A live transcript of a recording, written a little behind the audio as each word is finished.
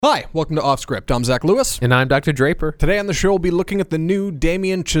Hi, welcome to Off Script. I'm Zach Lewis. And I'm Dr. Draper. Today on the show, we'll be looking at the new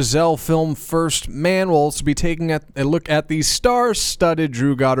Damien Chazelle film First Man. We'll also be taking a look at the star-studded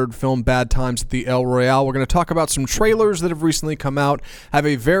Drew Goddard film Bad Times at the El Royale. We're going to talk about some trailers that have recently come out, have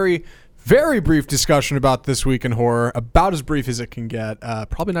a very brief discussion about This Week in Horror, about as brief as it can get.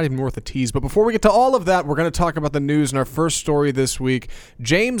 Probably not even worth a tease. But before we get to all of that, we're going to talk about the news in our first story this week.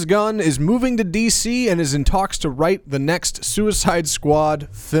 James Gunn is moving to DC and is in talks to write the next Suicide Squad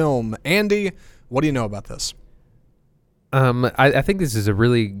film. Andy, what do you know about this? I think this is a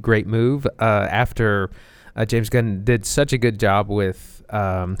really great move after James Gunn did such a good job with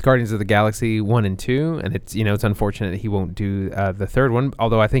Guardians of the Galaxy 1 and 2, and it's unfortunate that he won't do the third one,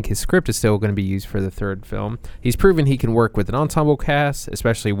 although I think his script is still going to be used for the third film. He's proven he can work with an ensemble cast,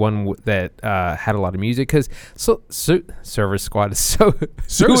 especially one that had a lot of music, because Suicide Squad is so...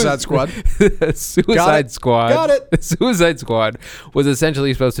 Suicide Squad. Suicide Squad. Got it. Suicide Squad was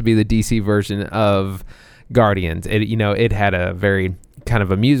essentially supposed to be the DC version of Guardians. It had a very kind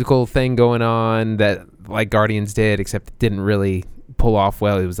of a musical thing going on that like Guardians did, except it didn't really pull off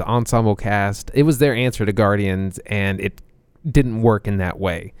well. It was the ensemble cast. It was their answer to Guardians, and it didn't work in that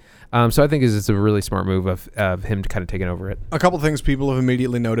way. So I think it's a really smart move of him kind of taking over it. A couple things people have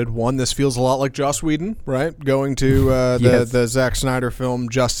immediately noted. One, this feels a lot like Joss Whedon, right? Going to Yes. the Zack Snyder film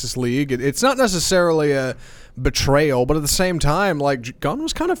Justice League. It's not necessarily a betrayal, but at the same time, like, Gunn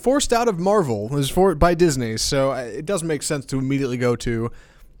was kind of forced out of Marvel by Disney, so it does make sense to immediately go to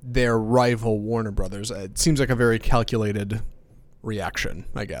their rival Warner Brothers. It seems like a very calculated reaction,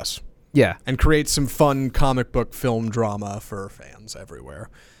 I guess. Yeah. And create some fun comic book film drama for fans everywhere.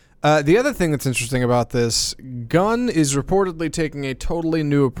 The other thing that's interesting about this, Gunn is reportedly taking a totally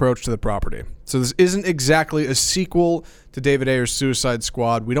new approach to the property. So this isn't exactly a sequel to David Ayer's Suicide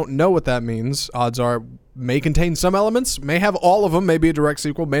Squad. We don't know what that means. Odds are may contain some elements, may have all of them, may be a direct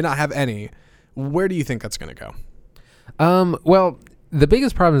sequel, may not have any. Where do you think that's going to go? Well, the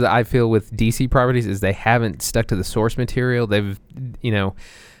biggest problem that I feel with DC properties is they haven't stuck to the source material. They've,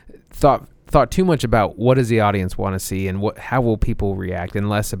 thought too much about what does the audience want to see and how will people react, and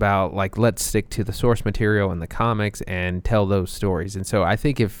less about like, let's stick to the source material and the comics and tell those stories. And so I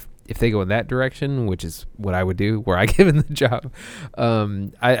think if they go in that direction, which is what I would do were I given the job,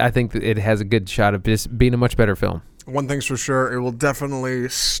 I think that it has a good shot of just being a much better film. One thing's for sure, it will definitely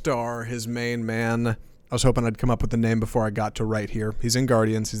star his main man. I was hoping I'd come up with the name before I got to right here. He's in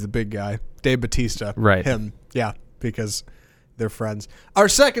Guardians. He's the big guy. Dave Bautista. Right. Him. Yeah, because they're friends. Our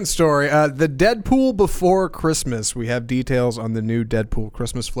second story, the Deadpool Before Christmas. We have details on the new Deadpool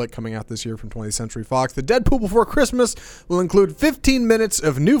Christmas flick coming out this year from 20th Century Fox. The Deadpool Before Christmas will include 15 minutes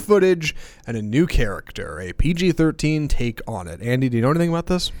of new footage and a new character, a PG-13 take on it. Andy, do you know anything about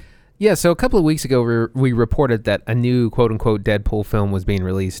this? Yeah, so a couple of weeks ago, we reported that a new quote-unquote Deadpool film was being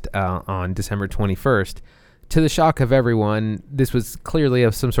released on December 21st. To the shock of everyone, this was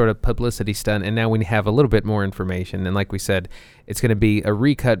clearly some sort of publicity stunt, and now we have a little bit more information. And like we said, it's going to be a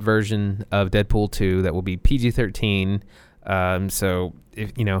recut version of Deadpool 2 that will be PG-13, so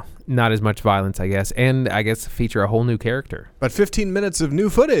not as much violence, I guess, and I guess feature a whole new character. But 15 minutes of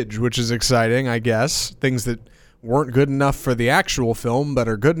new footage, which is exciting, I guess. Things that weren't good enough for the actual film, but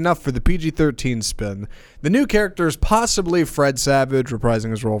are good enough for the PG-13 spin. The new character is possibly Fred Savage,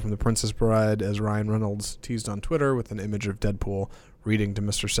 reprising his role from The Princess Bride, as Ryan Reynolds teased on Twitter with an image of Deadpool reading to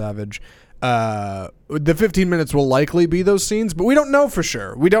Mr. Savage. The 15 minutes will likely be those scenes, but we don't know for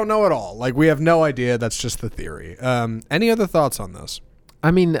sure. We don't know at all. Like, we have no idea. That's just the theory. Any other thoughts on this? I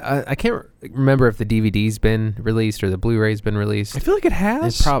mean, I can't remember if the DVD's been released or the Blu-ray's been released. I feel like it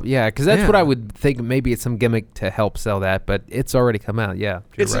has. Yeah, because that's what I would think. Maybe it's some gimmick to help sell that, but it's already come out. Yeah,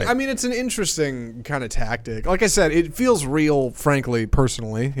 right. I mean, it's an interesting kind of tactic. Like I said, it feels real, frankly,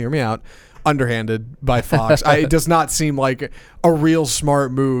 personally. Hear me out. Underhanded by Fox. It does not seem like a real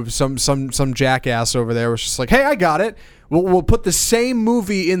smart move. Some jackass over there was just like, hey, I got it. We'll put the same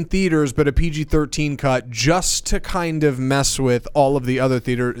movie in theaters, but a PG-13 cut, just to kind of mess with all of the other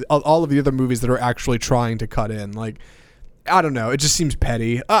movies that are actually trying to cut in. Like, I don't know. It just seems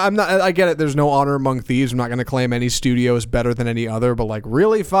petty. I get it. There's no honor among thieves. I'm not going to claim any studio is better than any other, but like,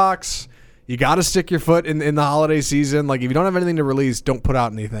 really, Fox? You got to stick your foot in the holiday season. Like, if you don't have anything to release, don't put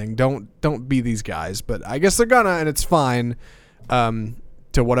out anything. Don't be these guys. But I guess they're gonna, and it's fine.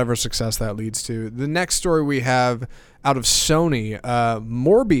 To whatever success that leads to. The next story we have out of Sony,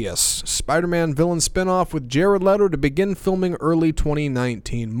 Morbius, Spider-Man villain spinoff with Jared Leto to begin filming early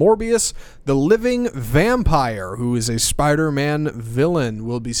 2019. Morbius, the living vampire who is a Spider-Man villain,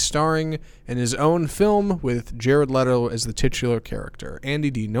 will be starring in his own film with Jared Leto as the titular character.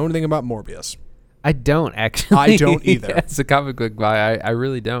 Andy, do you know anything about Morbius? I don't actually. I don't either. It's a comic book buy. I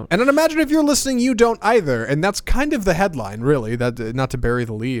really don't. And then imagine if you're listening, you don't either. And that's kind of the headline, really. That not to bury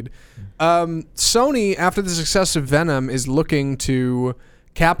the lead. Sony, after the success of Venom, is looking to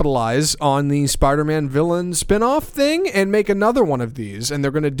capitalize on the Spider-Man villain spin-off thing and make another one of these. And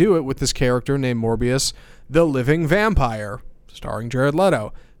they're going to do it with this character named Morbius, the Living Vampire, starring Jared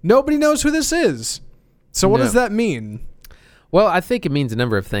Leto. Nobody knows who this is. So what does that mean? Well, I think it means a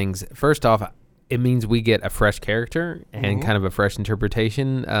number of things. First off, it means we get a fresh character and kind of a fresh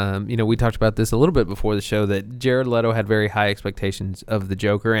interpretation. We talked about this a little bit before the show, that Jared Leto had very high expectations of the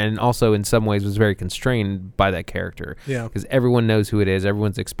Joker, and also in some ways was very constrained by that character. Yeah. Because everyone knows who it is.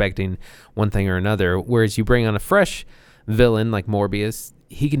 Everyone's expecting one thing or another. Whereas you bring on a fresh villain like Morbius,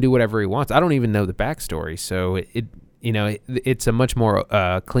 he can do whatever he wants. I don't even know the backstory, so it's a much more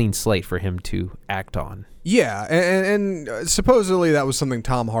clean slate for him to act on. Yeah, and supposedly that was something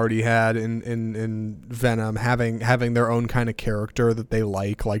Tom Hardy had in Venom, having their own kind of character that they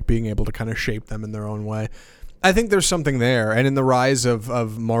like being able to kind of shape them in their own way. I think there's something there, and in the rise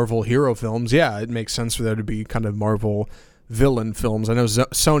of Marvel hero films, yeah, it makes sense for there to be kind of Marvel villain films. I know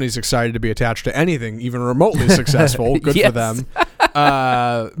Sony's excited to be attached to anything even remotely successful. Good for them.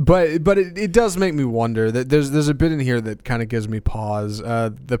 But it does make me wonder that there's a bit in here that kind of gives me pause.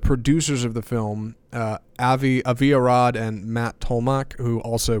 The producers of the film, Avi Arad and Matt Tolmach, who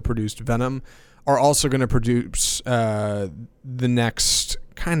also produced Venom, are also going to produce the next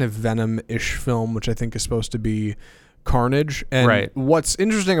kind of Venom-ish film, which I think is supposed to be Carnage. And what's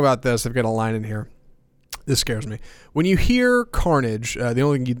interesting about this, I've got a line in here. This scares me. When you hear Carnage, the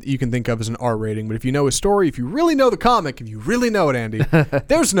only thing you can think of is an R rating. But if you know his story, if you really know the comic, if you really know it, Andy,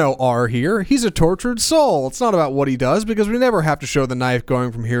 there's no R here. He's a tortured soul. It's not about what he does, because we never have to show the knife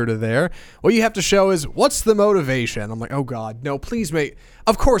going from here to there. What you have to show is, what's the motivation? I'm like, oh God, no, please make...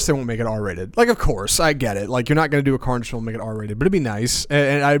 Of course they won't make it R-rated. Like, of course, I get it. Like, you're not going to do a Carnage film and make it R-rated, but it'd be nice.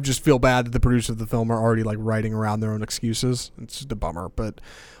 And I just feel bad that the producers of the film are already, like, writing around their own excuses. It's just a bummer, but...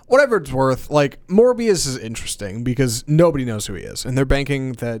 Whatever it's worth, like, Morbius is interesting because nobody knows who he is, and they're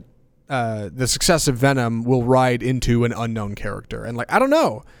banking that the success of Venom will ride into an unknown character. And, like, I don't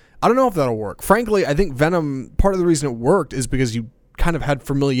know if that'll work. Frankly, I think Venom, part of the reason it worked is because you kind of had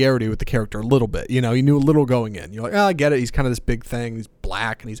familiarity with the character a little bit. You know, you knew a little going in. You're like, I get it. He's kind of this big thing. He's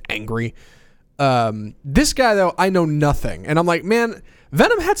black and he's angry. This guy, though, I know nothing. And I'm like, man,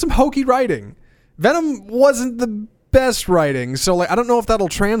 Venom had some hokey writing. Venom wasn't the best writing, so like I don't know if that'll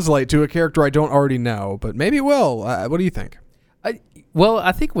translate to a character I don't already know, but maybe it will. What do you think? I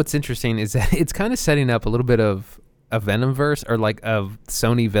think what's interesting is that it's kind of setting up a little bit of a Venomverse, or like of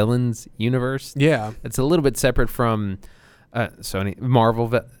Sony villains universe. Yeah, it's a little bit separate from Sony Marvel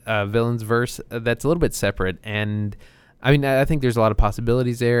villains verse. That's a little bit separate, and I mean, I think there's a lot of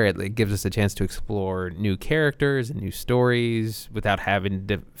possibilities there. It gives us a chance to explore new characters and new stories without having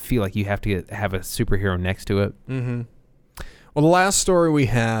to feel like you have to have a superhero next to it. Mm-hmm. Well, the last story we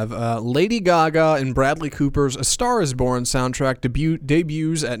have, Lady Gaga and Bradley Cooper's A Star Is Born soundtrack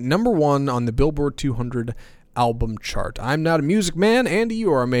debuts at #1 on the Billboard 200 album chart. I'm not a music man. Andy,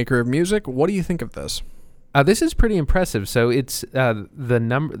 you are a maker of music. What do you think of this? This is pretty impressive. So it's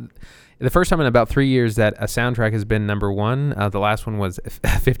the first time in about 3 years that a soundtrack has been #1. The last one was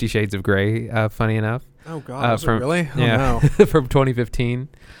 50 Shades of Grey, funny enough. Oh, God. Really? Oh, yeah, no. From 2015.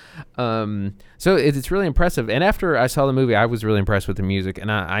 So it's really impressive. And after I saw the movie, I was really impressed with the music,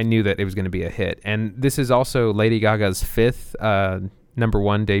 and I knew that it was going to be a hit. And this is also Lady Gaga's 5th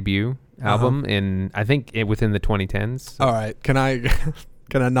 #1 debut album I think within the 2010s. All right. Can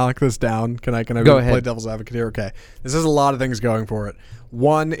I knock this down? Can I Go ahead. Play devil's advocate here? Okay. This has a lot of things going for it.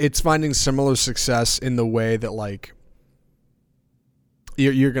 One, it's finding similar success in the way that, like, I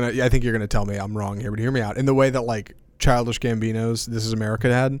think you're gonna tell me I'm wrong here, but hear me out. In the way that, like, Childish Gambino's This Is America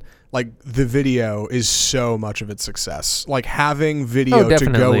had, like, the video is so much of its success. Like, having video to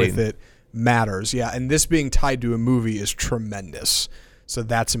go with it matters. Yeah, and this being tied to a movie is tremendous. So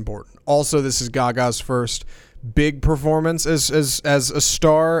that's important. Also, this is Gaga's first big performance as a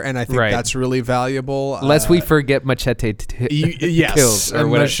star, and I think that's really valuable. Lest we forget Machete Kills. Or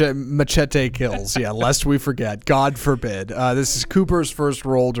Machete Kills. Yeah, lest we forget. God forbid. This is Cooper's first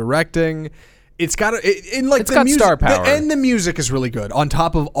role directing. It's got star power, and the music is really good. On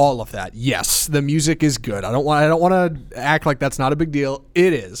top of all of that, yes, the music is good. I don't want to act like that's not a big deal.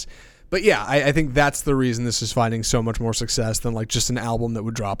 It is. But yeah, I think that's the reason this is finding so much more success than like just an album that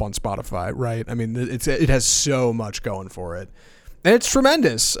would drop on Spotify, right? I mean, it has so much going for it. And it's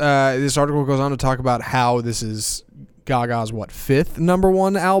tremendous. This article goes on to talk about how this is Gaga's, 5th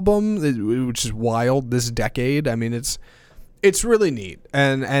 #1 album, which is wild this decade. I mean, it's It's really neat.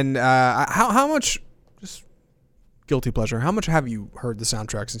 And how much, just guilty pleasure, how much have you heard the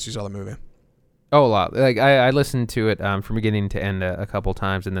soundtrack since you saw the movie? Oh, a lot. Like I listened to it from beginning to end a couple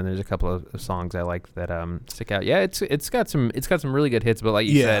times, and then there's a couple of songs I like that stick out. Yeah, it's got some really good hits, but like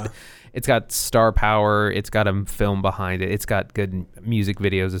you said, it's got star power. It's got a film behind it. It's got good music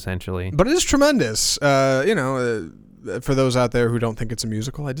videos essentially. But it is tremendous. For those out there who don't think it's a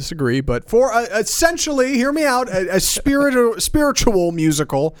musical, I disagree. But for essentially, hear me out, a spiritual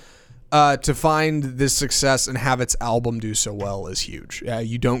musical. To find this success and have its album do so well is huge.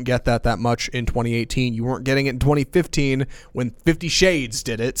 You don't get that much in 2018. You weren't getting it in 2015 when 50 Shades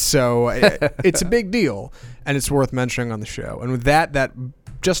did it. So it's a big deal, and it's worth mentioning on the show. And with that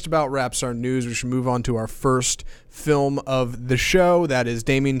just about wraps our news. We should move on to our first film of the show. That is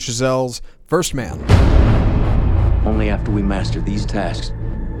Damien Chazelle's First Man. Only after we master these tasks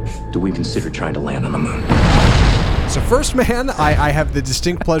do we consider trying to land on the moon. So First Man, I have the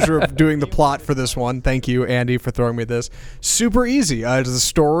distinct pleasure of doing the plot for this one. Thank you, Andy, for throwing me this. Super easy. It is the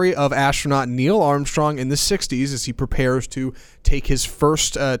story of astronaut Neil Armstrong in the 60s as he prepares to take his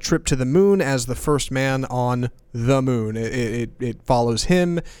first trip to the moon as the first man on the moon. It follows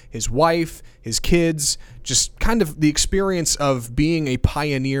him, his wife, his kids, just kind of the experience of being a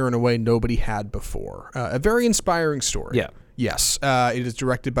pioneer in a way nobody had before. A very inspiring story. Yeah. Yes, it is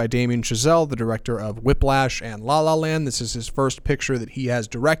directed by Damien Chazelle, the director of Whiplash and La La Land. This is his first picture that he has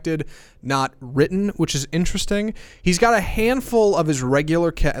directed, not written, which is interesting. He's got a handful of his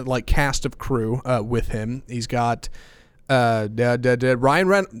regular cast of crew with him. He's got Ryan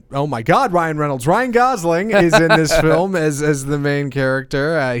Reynolds. Ryan Gosling is in this film as the main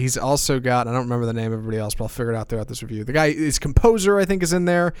character. He's also got, I don't remember the name of everybody else, but I'll figure it out throughout this review. The guy, his composer, I think, is in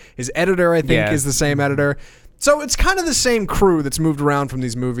there. His editor, I think, is the same editor. So it's kind of the same crew that's moved around from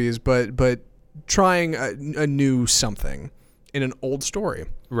these movies, but trying a new something in an old story.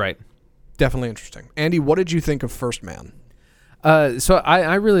 Right. Definitely interesting. Andy, what did you think of First Man? So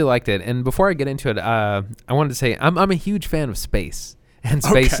I really liked it, and before I get into it, I wanted to say I'm a huge fan of space and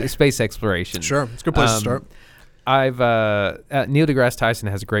space exploration. Sure, it's a good place to start. Neil deGrasse Tyson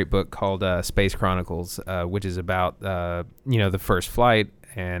has a great book called Space Chronicles, which is about the first flight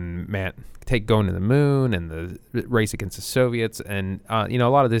and going to the moon and the race against the Soviets, and a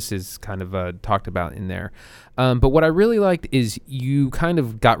lot of this is kind of talked about in there. But what I really liked is you kind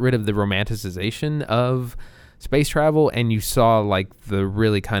of got rid of the romanticization of space travel, and you saw like the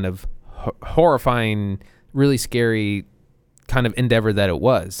really kind of horrifying, really scary kind of endeavor that it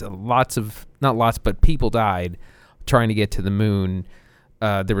was. But people died trying to get to the moon.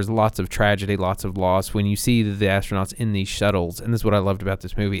 There was lots of tragedy, lots of loss. When you see the astronauts in these shuttles, and this is what I loved about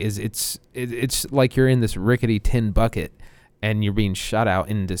this movie, is it's like you're in this rickety tin bucket and you're being shot out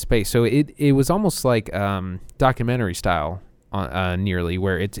into space. So it was almost like documentary style, nearly,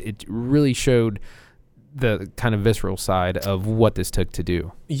 where it really showed the kind of visceral side of what this took to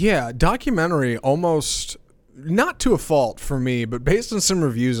do. Yeah, documentary almost, not to a fault for me, but based on some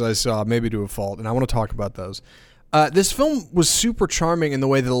reviews I saw, maybe to a fault, and I want to talk about those. This film was super charming in the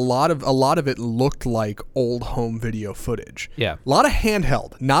way that a lot of it looked like old home video footage. Yeah. A lot of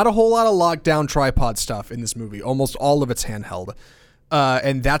handheld. Not a whole lot of lockdown tripod stuff in this movie. Almost all of it's handheld.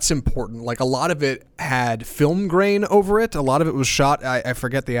 And that's important. Like, a lot of it had film grain over it. A lot of it was shot, I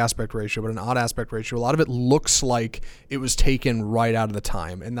forget the aspect ratio, but an odd aspect ratio. A lot of it looks like it was taken right out of the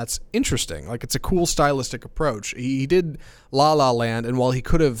time. And that's interesting. Like, it's a cool stylistic approach. He did La La Land, and while he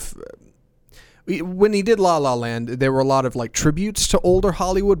could have... When he did La La Land, there were a lot of like tributes to older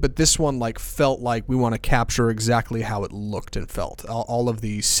Hollywood, but this one like felt like we want to capture exactly how it looked and felt. All of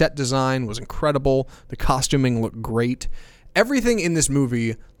the set design was incredible. The costuming looked great. Everything in this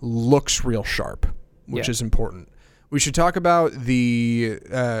movie looks real sharp, which is important. We should talk about the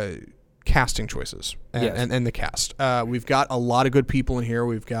casting choices and the cast. We've got a lot of good people in here.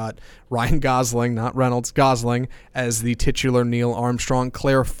 We've got Ryan Gosling, not Reynolds, Gosling, as the titular Neil Armstrong,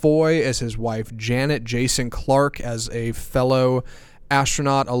 Claire Foy as his wife Janet, Jason Clarke as a fellow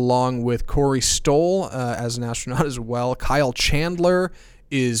astronaut, along with Corey Stoll as an astronaut as well. Kyle Chandler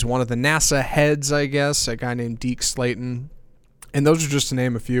is one of the NASA heads, I guess, a guy named Deke Slayton. And those are just to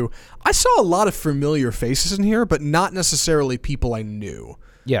name a few. I saw a lot of familiar faces in here, but not necessarily people I knew.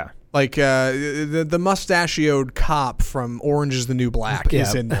 Yeah. Like the mustachioed cop from Orange is the New Black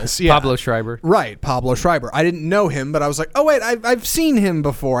is in this. Yeah. Pablo Schreiber. Right, Pablo Schreiber. I didn't know him, but I was like, oh wait, I've seen him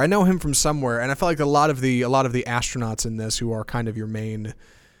before. I know him from somewhere. And I felt like a lot of the astronauts in this, who are kind of your main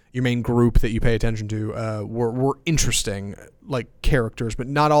group that you pay attention to, were interesting like characters, but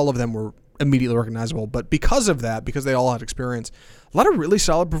not all of them were immediately recognizable. But because of that, because they all had experience, a lot of really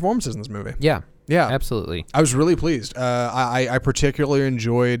solid performances in this movie. Yeah. Yeah. Absolutely. I was really pleased. I particularly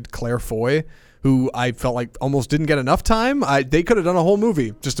enjoyed Claire Foy, who I felt like almost didn't get enough time. They could have done a whole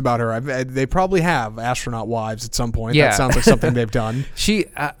movie just about her. They probably have Astronaut Wives at some point. Yeah. That sounds like something they've done.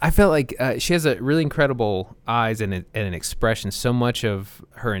 I felt like she has a really incredible eyes and an expression, so much of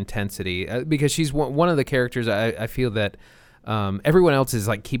her intensity, because she's one of the characters I feel that everyone else is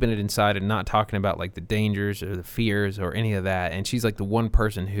like keeping it inside and not talking about like the dangers or the fears or any of that, and she's like the one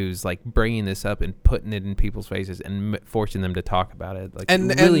person who's like bringing this up and putting it in people's faces and forcing them to talk about it, like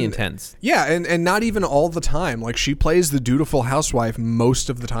really intense. Yeah, and not even all the time. Like, she plays the dutiful housewife most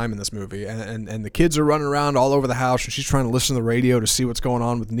of the time in this movie, and the kids are running around all over the house, and she's trying to listen to the radio to see what's going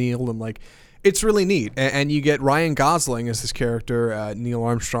on with Neil, and like, it's really neat. And you get Ryan Gosling as this character, Neil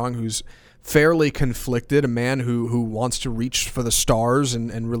Armstrong, who's fairly conflicted, a man who wants to reach for the stars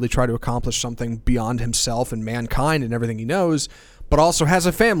and really try to accomplish something beyond himself and mankind and everything he knows, but also has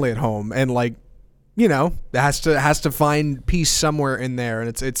a family at home and, like, you know, has to find peace somewhere in there,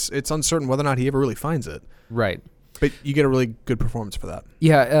 and it's uncertain whether or not he ever really finds it. Right. But you get a really good performance for that.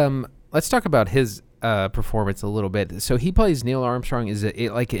 Yeah. Let's talk about his performance a little bit. So he plays Neil Armstrong is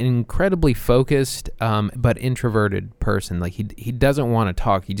like an incredibly focused but introverted person. Like he doesn't want to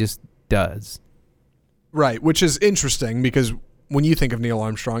talk. He just does. Right, which is interesting because when you think of Neil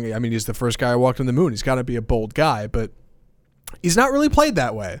Armstrong, I mean, he's the first guy who walked on the moon. He's got to be a bold guy, but he's not really played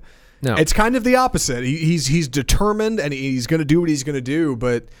that way. No. It's kind of the opposite. He's determined and he's going to do what he's going to do,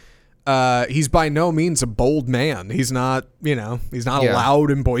 but he's by no means a bold man. He's not, he's not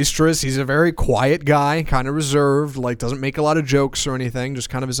loud and boisterous. He's a very quiet guy, kind of reserved, like doesn't make a lot of jokes or anything, just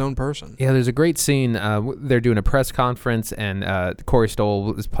kind of his own person. Yeah, there's a great scene. They're doing a press conference, and Corey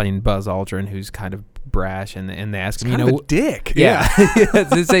Stoll is playing Buzz Aldrin, who's kind of brash, and they ask him, kind of a dick. Yeah.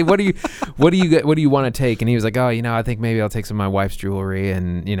 They say, what do you want to take? And he was like, I think maybe I'll take some of my wife's jewelry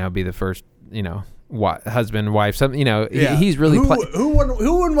and, be the first, husband, wife, something, he's really who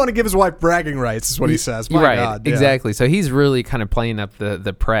wouldn't want to give his wife bragging rights is what he says. My right, God, yeah. exactly. So he's really kind of playing up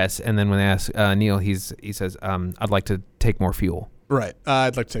the press, and then when they ask Neil, he says, I'd like to take more fuel. Right.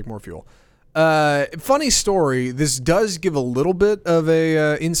 I'd like to take more fuel. Funny story. This does give a little bit of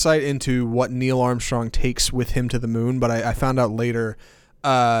a insight into what Neil Armstrong takes with him to the moon, but I found out later,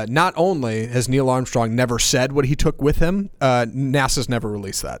 not only has Neil Armstrong never said what he took with him, NASA's never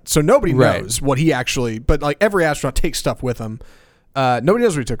released that. So nobody knows what he actually, but like every astronaut takes stuff with him. Nobody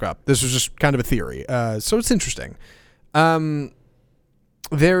knows what he took up. This was just kind of a theory. So it's interesting.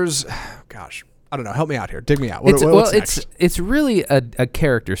 There's, gosh, I don't know. Help me out here. Dig me out. What's next? It's really a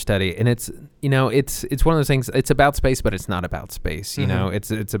character study, and it's one of those things. It's about space, but it's not about space.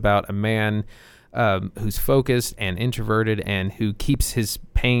 It's about a man who's focused and introverted, and who keeps his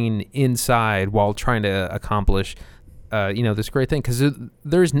pain inside while trying to accomplish, this great thing. Because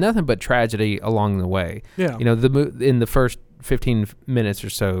there's nothing but tragedy along the way. Yeah. In the first 15 minutes or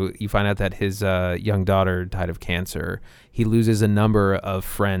so, you find out that his young daughter died of cancer. He loses a number of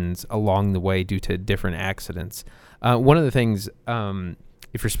friends along the way due to different accidents. One of the things,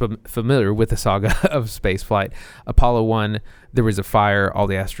 if you're familiar with the saga of spaceflight, Apollo 1, there was a fire, all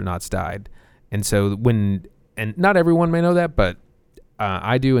the astronauts died. And so and not everyone may know that, but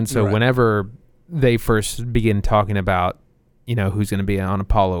I do. And so whenever they first begin talking about, who's going to be on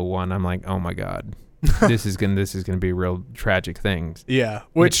Apollo 1, I'm like, oh my God. this is gonna be a real tragic thing. Yeah,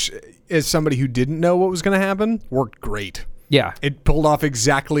 which as somebody who didn't know what was gonna happen, worked great. Yeah, it pulled off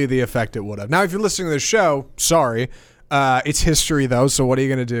exactly the effect it would have. Now, if you're listening to this show, sorry, it's history though. So what are you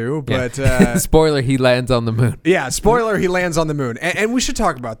gonna do? But spoiler, he lands on the moon. Yeah, spoiler, he lands on the moon, and we should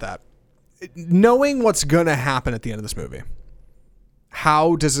talk about that. Knowing what's gonna happen at the end of this movie,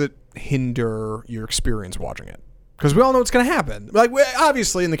 how does it hinder your experience watching it? Because we all know what's going to happen. Like,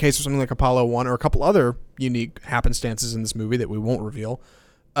 obviously, in the case of something like Apollo 1 or a couple other unique happenstances in this movie that we won't reveal,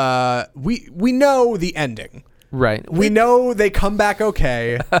 we know the ending. Right. We know they come back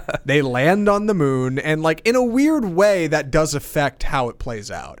okay. They land on the moon, and like in a weird way, that does affect how it plays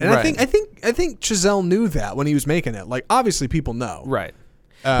out. And I think Chazelle knew that when he was making it. Like, obviously, people know. Right.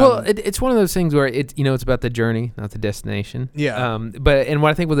 Well, it's one of those things where it's about the journey, not the destination. Yeah. But what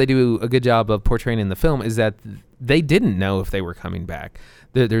I think what they do a good job of portraying in the film is that they didn't know if they were coming back.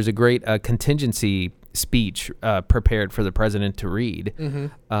 There's a great contingency speech prepared for the president to read.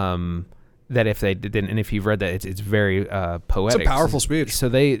 Mm-hmm. That if they didn't, and if you've read that, it's very poetic. It's a powerful speech. So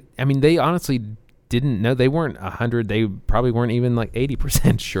they honestly didn't know. They weren't 100. They probably weren't even like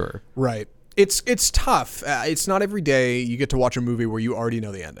 80% sure. Right. It's tough. It's not every day you get to watch a movie where you already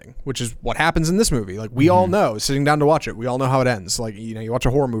know the ending, which is what happens in this movie. Like, we all know, sitting down to watch it, we all know how it ends. Like, you know, you watch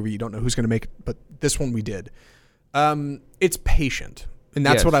a horror movie, you don't know who's going to make it, but this one we did. It's patient. And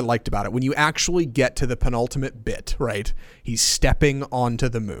that's what I liked about it. When you actually get to the penultimate bit, right? He's stepping onto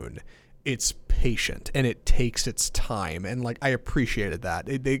the moon. It's patient and it takes its time. And like, I appreciated that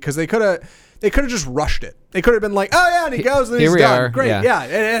because they could have just rushed it. They could have been like, oh yeah, and he goes and he's done. Great. Yeah,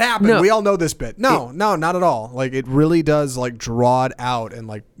 it happened. No, we all know this bit. No, not at all. Like, it really does like draw it out. And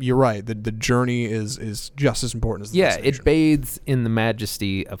like, you're right. The journey is just as important as the destination. It bathes in the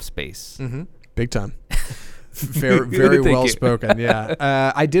majesty of space. Mm-hmm. Big time. Very well spoken.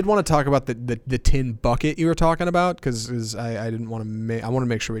 Yeah. I did want to talk about the tin bucket you were talking about because I didn't want to. I want to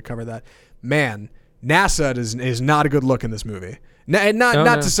make sure we cover that. Man, NASA is not a good look in this movie. And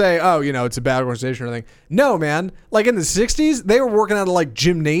not to say, oh, you know, it's a bad organization or anything. No, man. Like, in the 60s, they were working out of like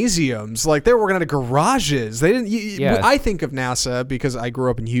gymnasiums. Like, they were working out of garages. They didn't. I think of NASA because I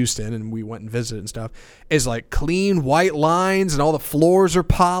grew up in Houston and we went and visited and stuff. Is like clean white lines and all the floors are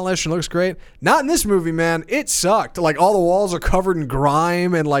polished and looks great. Not in this movie, man. It sucked. Like, all the walls are covered in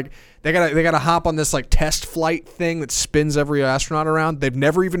grime and like they gotta hop on this like test flight thing that spins every astronaut around. They've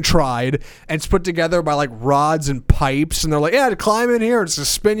never even tried, and it's put together by like rods and pipes. And they're like, yeah, to climb in here, it's to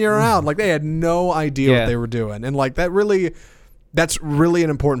spin you around. Like, they had no idea what they were doing, and like that's really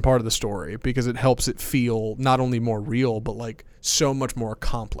an important part of the story because it helps it feel not only more real but like so much more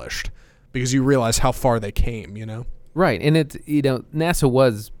accomplished because you realize how far they came. You know, right? And it, you know, NASA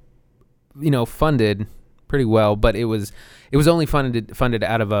was, you know, funded pretty well, but it was only funded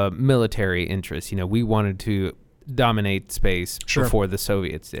out of a military interest. You know, we wanted to dominate space before the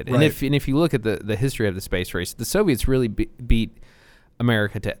Soviets did. And if you look at the history of the space race, the Soviets really beat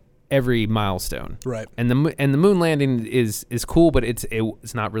America to every milestone. Right. And the moon landing is cool, but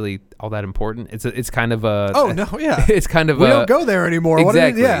it's not really all that important. It's kind of a it's kind of we don't go there anymore.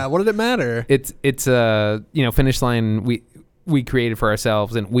 Exactly. What did it matter? It's you know, finish line we created for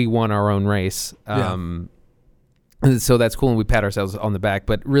ourselves and we won our own race. So that's cool, and we pat ourselves on the back.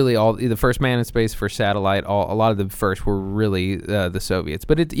 But really, all the first man in space, first satellite, a lot of the first were really the Soviets.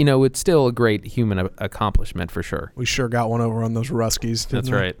 But it's still a great human accomplishment for sure. We sure got one over on those Ruskies.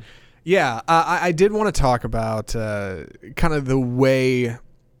 That's right. Yeah, I did want to talk about kind of the way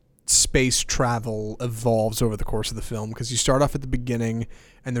space travel evolves over the course of the film, because you start off at the beginning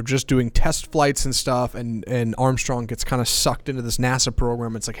and they're just doing test flights and stuff, and Armstrong gets kind of sucked into this NASA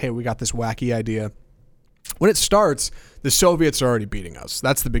program. It's like, hey, we got this wacky idea. When it starts, the Soviets are already beating us.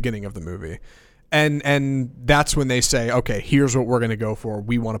 That's the beginning of the movie. And that's when they say, okay, here's what we're going to go for.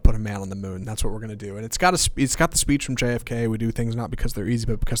 We want to put a man on the moon. That's what we're going to do. And it's got the speech from JFK. We do things not because they're easy,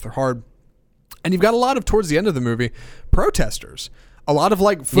 but because they're hard. And you've got a lot of, towards the end of the movie, protesters. A lot of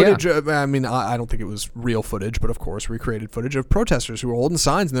like footage. Yeah. I mean, I don't think it was real footage, but of course recreated footage of protesters who were holding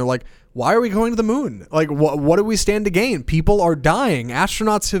signs and they're like, why are we going to the moon? Like, what do we stand to gain? People are dying.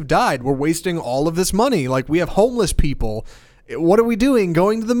 Astronauts have died. We're wasting all of this money. Like, we have homeless people. What are we doing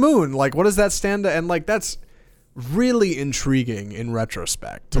going to the moon? Like, what does that stand to? And like, that's really intriguing in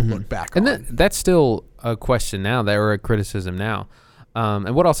retrospect to look back on. And that's still a question now, or a criticism now.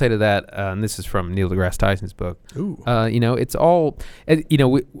 And what I'll say to that, and this is from Neil deGrasse Tyson's book. You know, it's all, you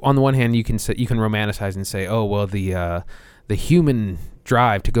know, on the one hand, you can romanticize and say, oh, well, the human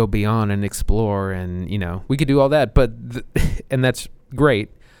drive to go beyond and explore, and you know, we could do all that, but and that's great.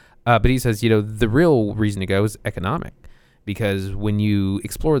 But he says, you know, the real reason to go is economic. Because when you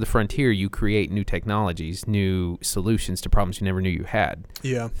explore the frontier, you create new technologies, new solutions to problems you never knew you had.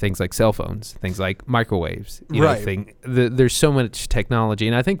 Yeah. Things like cell phones, things like microwaves. You know, there's so much technology.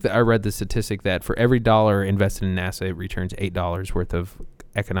 And I think that I read the statistic that for every dollar invested in NASA, it returns $8 worth of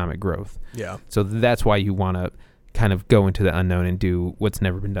economic growth. Yeah. So that's why you want to kind of go into the unknown and do what's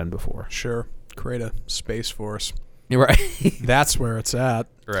never been done before. Sure. Create a space force. Right. That's where it's at.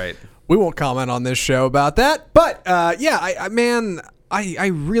 Right. We won't comment on this show about that, but I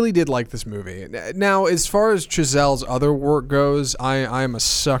really did like this movie. Now, as far as Chazelle's other work goes, I'm a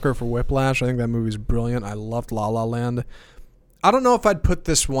sucker for Whiplash. I think that movie's brilliant. I loved La La Land. I don't know if I'd put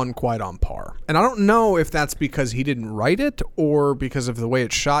this one quite on par, and I don't know if that's because he didn't write it or because of the way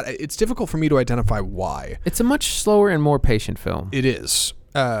it's shot. It's difficult for me to identify why. It's a much slower and more patient film. It is.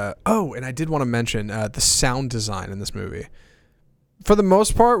 And I did want to mention the sound design in this movie. For the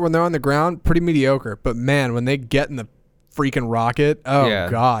most part, when they're on the ground, pretty mediocre. But man, when they get in the freaking rocket,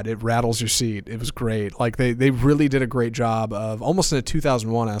 God, it rattles your seat. It was great. Like they really did a great job of, almost in a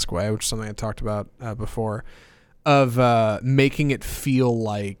 2001-esque way, which is something I talked about before, of making it feel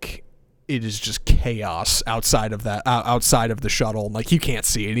like it is just chaos outside of that, outside of the shuttle. Like, you can't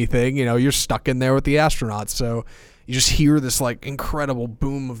see anything. You know, you're stuck in there with the astronauts. So you just hear this like incredible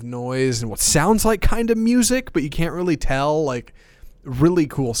boom of noise and what sounds like kind of music, but you can't really tell. Like, really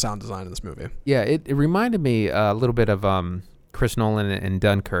cool sound design in this movie. Yeah, it reminded me a little bit of Chris Nolan and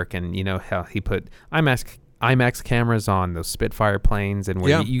Dunkirk, and you know how he put IMAX cameras on those Spitfire planes, and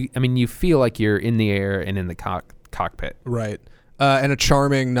where you feel like you're in the air and in the cockpit. Right. And a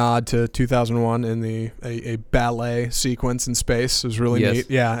charming nod to 2001 in a ballet sequence in space. It was really neat.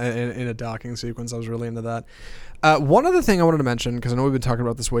 Yeah, in a docking sequence. I was really into that. One other thing I wanted to mention, because I know we've been talking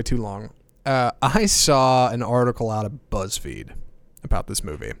about this way too long. I saw an article out of BuzzFeed about this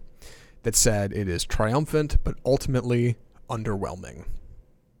movie that said it is triumphant but ultimately underwhelming.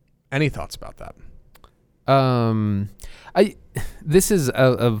 Any thoughts about that? This is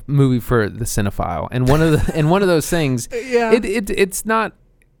a movie for the cinephile, and one of those things. Yeah. It's not,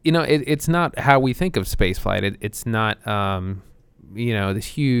 it's not how we think of spaceflight. It's not, this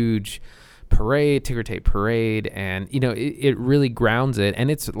huge parade, ticker tape parade, and it really grounds it.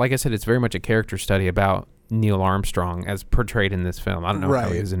 And it's, like I said, it's very much a character study about Neil Armstrong as portrayed in this film. I don't know how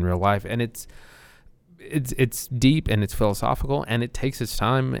he is in real life, and it's deep and it's philosophical and it takes its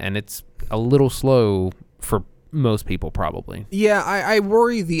time and it's a little slow for most people probably. Yeah, I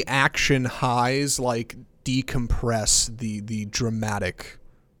worry the action highs like decompress the dramatic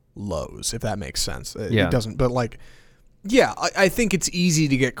lows, if that makes sense. It doesn't, but like, yeah, I think it's easy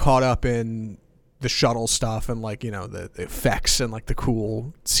to get caught up in the shuttle stuff and like, the effects and like the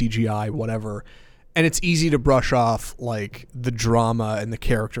cool CGI, whatever. And it's easy to brush off like the drama and the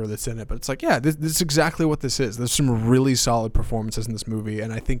character that's in it. But it's like, yeah, this is exactly what this is. There's some really solid performances in this movie.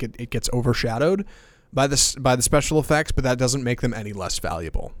 And I think it gets overshadowed by the special effects, but that doesn't make them any less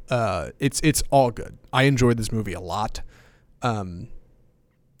valuable. It's all good. I enjoyed this movie a lot.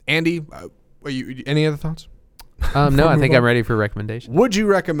 Andy, are you any other thoughts? No, I think I'm ready for recommendation. Would you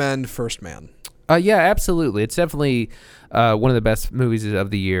recommend First Man? Yeah, absolutely. It's definitely one of the best movies of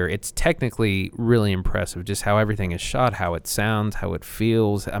the year. It's technically really impressive, just how everything is shot, how it sounds, how it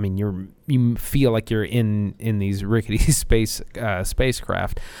feels. I mean, you feel like you're in these rickety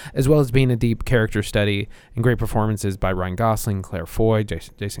spacecraft, as well as being a deep character study and great performances by Ryan Gosling, Claire Foy,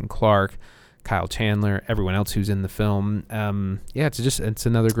 Jason Clarke, Kyle Chandler, everyone else who's in the film. It's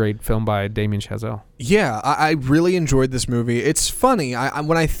another great film by Damien Chazelle. Yeah, I really enjoyed this movie. It's funny.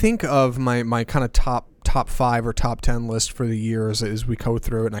 When I think of my kind of top 5 or top 10 list for the year as we go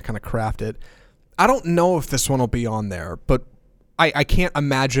through it and I kind of craft it, I don't know if this one will be on there, but I can't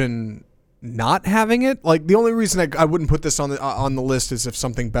imagine not having it. Like, the only reason I wouldn't put this on the list is if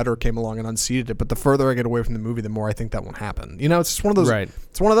something better came along and unseated it. But the further I get away from the movie, the more I think that won't happen. It's just one of those. Right.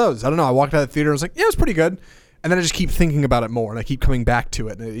 It's one of those. I don't know. I walked out of the theater and I was like, yeah, it's pretty good. And then I just keep thinking about it more and I keep coming back to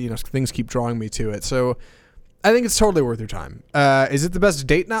it. And, things keep drawing me to it. So I think it's totally worth your time. Is it the best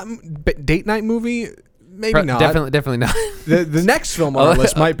date night movie? Maybe not. Definitely not. The next film on our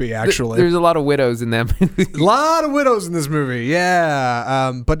list might be, actually. There's a lot of widows in that movie. A lot of widows in this movie,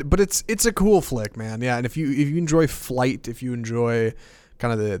 yeah. But it's a cool flick, man. Yeah, and if you enjoy flight, if you enjoy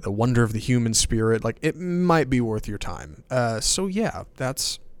kind of the wonder of the human spirit, like, it might be worth your time. So yeah,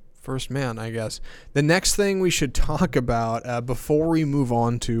 that's First Man, I guess. The next thing we should talk about before we move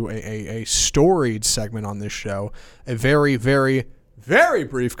on to a storied segment on this show, a very, very, very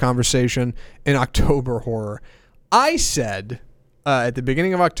brief conversation in October horror. I said at the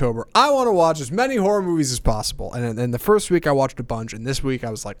beginning of October, I want to watch as many horror movies as possible. And the first week I watched a bunch, and this week I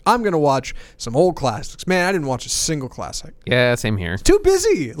was like, I'm going to watch some old classics. Man, I didn't watch a single classic. Yeah, same here. Too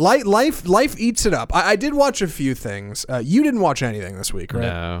busy. Life eats it up. I did watch a few things. You didn't watch anything this week, right?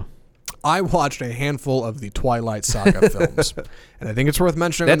 No. I watched a handful of the Twilight Saga films, and I think it's worth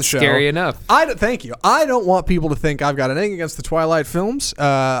mentioning on the show. That's scary enough. Thank you. I don't want people to think I've got anything against the Twilight films.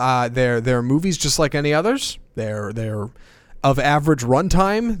 They're movies just like any others. They're of average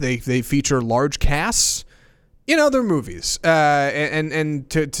runtime. They feature large casts. They're movies. And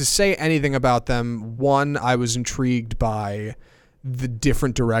to say anything about them, one, I was intrigued by the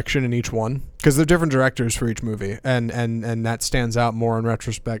different direction in each one, because they're different directors for each movie, and that stands out more in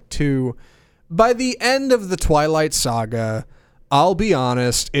retrospect too. By the end of the Twilight Saga, I'll be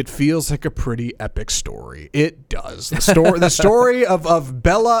honest, it feels like a pretty epic story. It does. The story of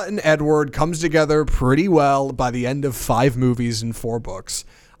Bella and Edward comes together pretty well by the end of 5 movies and 4 books.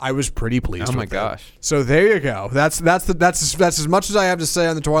 I was pretty pleased. Oh my with gosh! It. So there you go. That's as much as I have to say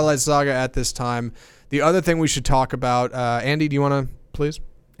on the Twilight Saga at this time. The other thing we should talk about, Andy, do you want to, please?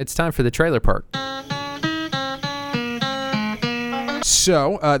 It's time for the trailer park.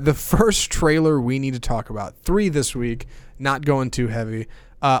 So, the first trailer we need to talk about, 3 this week, not going too heavy.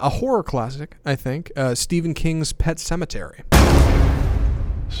 A horror classic, I think. Stephen King's Pet Sematary.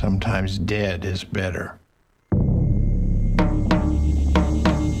 Sometimes dead is better.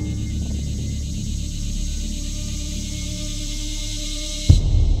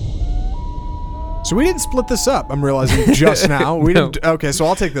 So we didn't split this up, I'm realizing just now. We No. didn't. Okay, so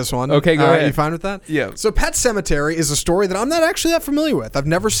I'll take this one. Okay, go ahead. You fine with that? Yeah. So Pet Sematary is a story that I'm not actually that familiar with. I've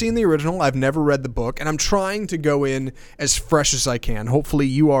never seen the original. I've never read the book, and I'm trying to go in as fresh as I can. Hopefully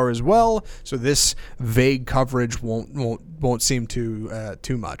you are as well, so this vague coverage won't seem too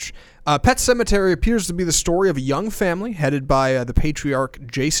much. Pet Sematary appears to be the story of a young family headed by the patriarch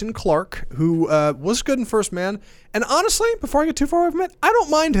Jason Clarke, who was good in First Man. And honestly, before I get too far away from it, I don't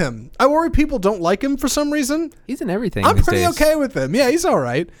mind him. I worry people don't like him for some reason. He's in everything. I'm these pretty days. okay with him. Yeah, he's all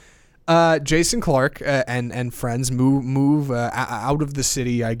right. Jason Clarke and friends move out of the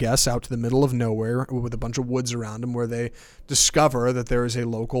city, I guess, out to the middle of nowhere with a bunch of woods around them, where they discover that there is a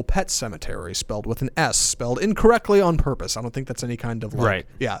local pet cemetery spelled with an S, spelled incorrectly on purpose. I don't think that's any kind of Right.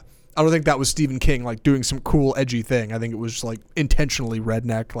 Yeah. I don't think that was Stephen King doing some cool edgy thing. I think it was just intentionally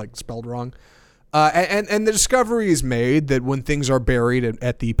redneck, spelled wrong. And the discovery is made that when things are buried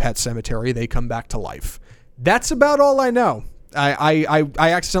at the pet cemetery, they come back to life. That's about all I know. I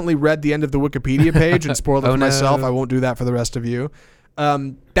accidentally read the end of the Wikipedia page and spoiled it for myself. no. I won't do that for the rest of you.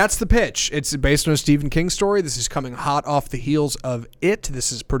 That's the pitch. It's based on a Stephen King story. This is coming hot off the heels of It.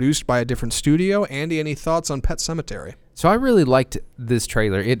 This is produced by a different studio. Andy, any thoughts on Pet Sematary? So I really liked this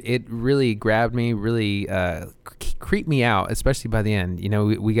trailer. It really grabbed me, really creeped me out, especially by the end. You know,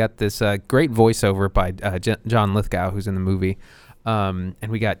 we got this great voiceover by John Lithgow, who's in the movie, and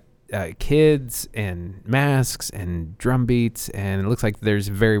we got kids and masks and drum beats, and it looks like there's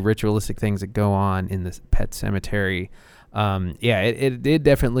very ritualistic things that go on in this pet cemetery. It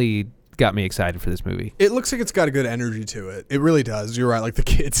definitely got me excited for this movie. It looks like it's got a good energy to it. It really does. You're right. The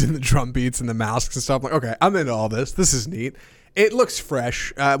kids and the drum beats and the masks and stuff. Okay, I'm into all this. This is neat. It looks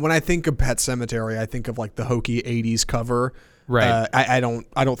fresh. When I think of Pet Sematary, I think of the hokey 80s cover. Right. I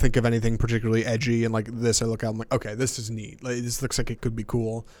don't think of anything particularly edgy. And this, I look at, I'm like, okay, this is neat. This looks like it could be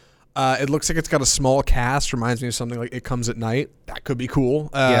cool. It looks like it's got a small cast. Reminds me of something like It Comes at Night. That could be cool.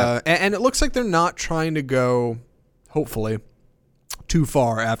 And it looks like they're not trying to go, hopefully, too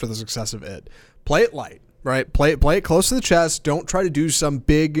far after the success of It. Play it light, right? Play it close to the chest. Don't try to do some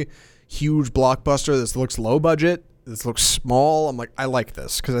big, huge blockbuster. This looks low budget. This looks small. I'm like, I like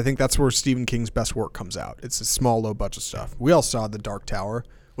this because I think that's where Stephen King's best work comes out. It's the small, low budget stuff. We all saw The Dark Tower.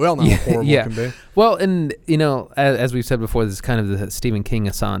 We all know how horrible it can be. Well, and as we've said before, this is kind of the Stephen King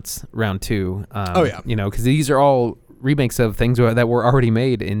Assance round 2. Because these are all remakes of things that were already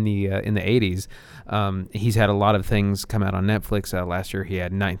made in the 80s. He's had a lot of things come out on Netflix. Last year he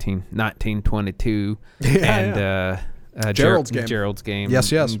had 1922 Gerald's Game. Gerald's Game.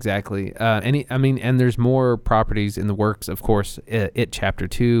 Yes. Exactly. And there's more properties in the works. Of course, It Chapter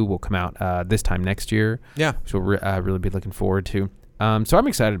 2 will come out this time next year. Yeah. Which we'll really be looking forward to. So I'm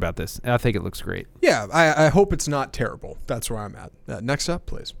excited about this. I think it looks great. Yeah, I hope it's not terrible. That's where I'm at. Next up,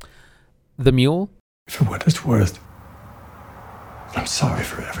 please. The Mule. For what it's worth, I'm sorry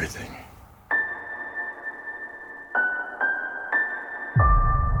for everything.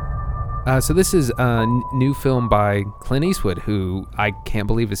 So this is a new film by Clint Eastwood, who I can't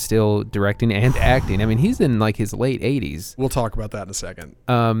believe is still directing and acting. I mean, he's in his late 80s. We'll talk about that in a second.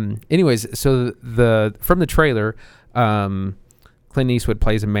 Anyways, so from the trailer, Clint Eastwood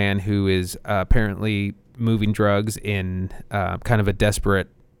plays a man who is apparently moving drugs in kind of a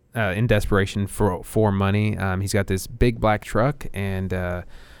in desperation for money. He's got this big black truck, and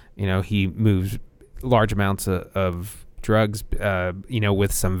he moves large amounts of drugs,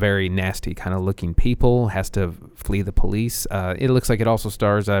 with some very nasty kind of looking people, has to flee the police. It looks like it also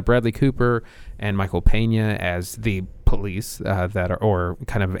stars Bradley Cooper and Michael Pena as the police that are, or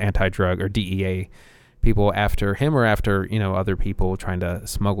kind of anti-drug or DEA people after him or after, other people trying to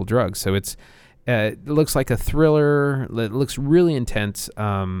smuggle drugs. So it looks like a thriller. It looks really intense.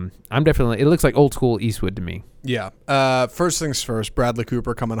 It looks like old school Eastwood to me. Yeah. First things first, Bradley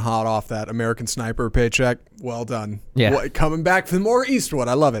Cooper coming hot off that American Sniper paycheck. Well done. Yeah. Coming back for more Eastwood.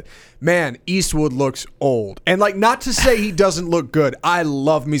 I love it. Man, Eastwood looks old. And not to say he doesn't look good. I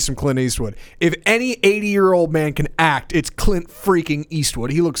love me some Clint Eastwood. If any 80-year-old man can act, it's Clint freaking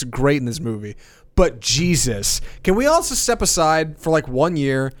Eastwood. He looks great in this movie. But Jesus, can we also step aside for like 1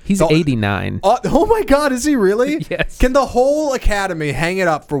 year? He's 89. Oh my God, is he really? Yes. Can the whole Academy hang it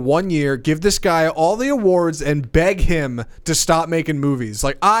up for 1 year, give this guy all the awards, and beg him to stop making movies?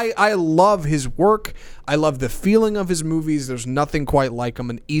 Like, I love his work. I love the feeling of his movies. There's nothing quite like him.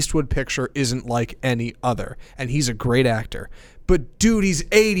 An Eastwood picture isn't like any other. And he's a great actor. But dude, he's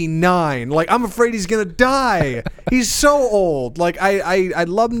 89. Like, I'm afraid he's going to die. He's so old. Like, I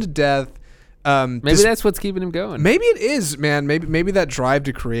love him to death. Maybe that's what's keeping him going. Maybe it is, man. Maybe that drive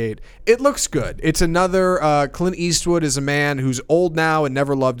to create. It looks good. It's another Clint Eastwood is a man who's old now and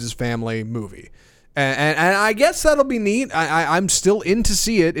never loved his family movie. And I guess that'll be neat. I'm still in to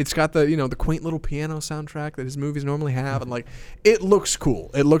see it. It's got the the quaint little piano soundtrack that his movies normally have, and like it looks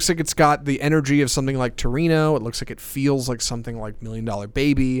cool. It looks like it's got the energy of something like Torino. It looks like it feels like something like $1 Million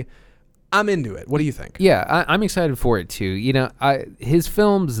Baby. I'm into it. What do you think? Yeah, I'm excited for it too. His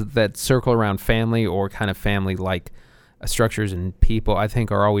films that circle around family or kind of family-like structures and people, I think,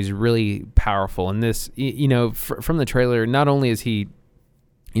 are always really powerful. And this, from the trailer, not only is he,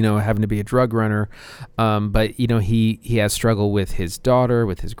 having to be a drug runner, but he has struggle with his daughter,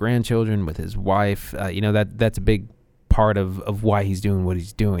 with his grandchildren, with his wife. That's a big part of why he's doing what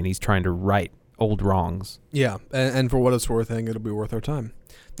he's doing. He's trying to right old wrongs. Yeah, and for what it's worth, I think it'll be worth our time.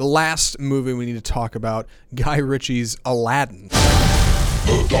 The last movie we need to talk about, Guy Ritchie's Aladdin.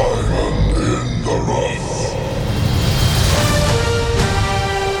 The diamond in the rough.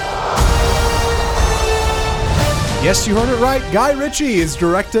 Yes, you heard it right. Guy Ritchie is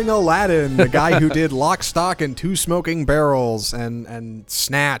directing Aladdin, the guy who did Lock, Stock, and Two Smoking Barrels and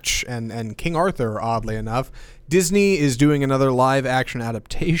Snatch and King Arthur, oddly enough. Disney is doing another live-action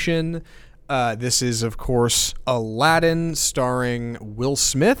adaptation. This is, of course, Aladdin, starring Will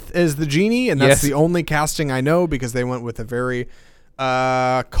Smith as the genie, and that's the only casting I know because they went with a very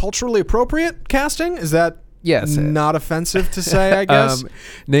culturally appropriate casting. Is that not offensive to say, I guess?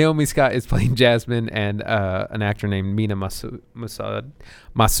 Naomi Scott is playing Jasmine, and an actor named Mina Masood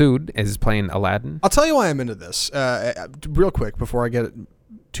is playing Aladdin. I'll tell you why I'm into this. Real quick, before I get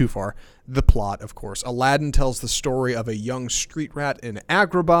too far. The plot, of course. Aladdin tells the story of a young street rat in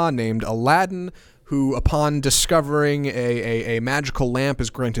Agrabah named Aladdin, who, upon discovering a magical lamp, is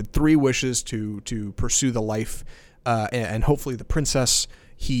granted 3 wishes to pursue the life and hopefully the princess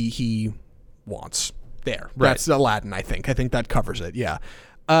he wants. There. Right. That's Aladdin, I think. I think that covers it, yeah.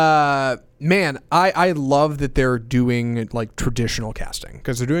 Man, I love that they're doing like traditional casting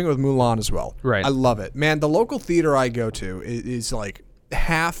because they're doing it with Mulan as well. Right. I love it. Man, the local theater I go to is like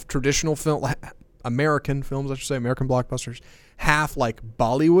half traditional film, American films, I should say, American blockbusters, half like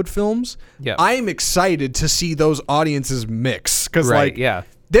Bollywood films. Yeah. I'm excited to see those audiences mix because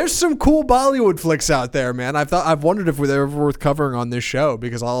there's some cool Bollywood flicks out there, man. I've wondered if they're ever worth covering on this show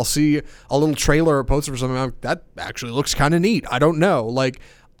because I'll see a little trailer or poster for something. I'm like, that actually looks kind of neat. I don't know. Like,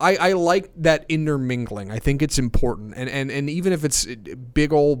 I like that intermingling. I think it's important. And even if it's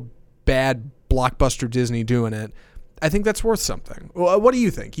big old bad blockbuster Disney doing it, I think that's worth something. Well, what do you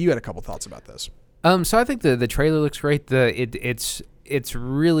think? You had a couple thoughts about this. So I think the trailer looks great. It's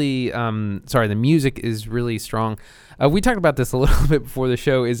really the music is really strong. We talked about this a little bit before the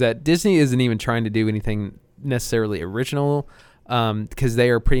show, is that Disney isn't even trying to do anything necessarily original because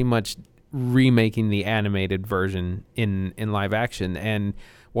they are pretty much remaking the animated version in live action. And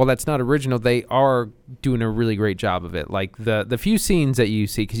while that's not original, they are doing a really great job of it. Like the few scenes that you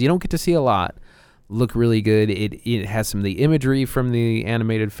see, because you don't get to see a lot, look really good. It has some of the imagery from the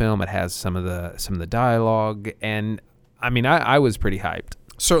animated film. It has some of the dialogue, and I mean, I was pretty hyped.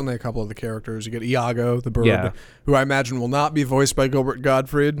 Certainly a couple of the characters. You get Iago, the bird, who I imagine will not be voiced by Gilbert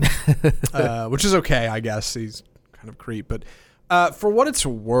Gottfried, which is okay, I guess. He's kind of creep. But for what it's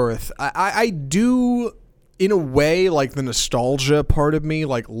worth, I do, in a way, like the nostalgia part of me,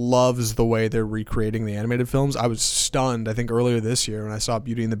 like loves the way they're recreating the animated films. I was stunned, I think, earlier this year when I saw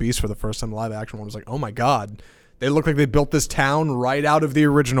Beauty and the Beast for the first time, the live action one. I was like, oh my God. They look like they built this town right out of the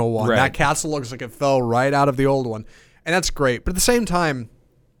original one. Right. That castle looks like it fell right out of the old one. And that's great. But at the same time,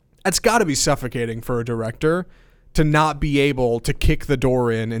 it's got to be suffocating for a director to not be able to kick the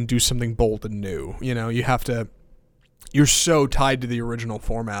door in and do something bold and new. You know, you're so tied to the original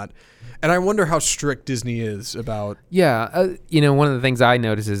format. And I wonder how strict Disney is about... Yeah, one of the things I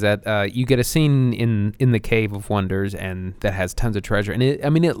notice is that you get a scene in the Cave of Wonders and that has tons of treasure. And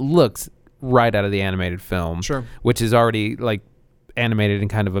it looks right out of the animated film. Sure. Which is already like animated and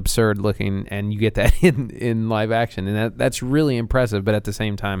kind of absurd looking, and you get that in live action, and that's really impressive. But at the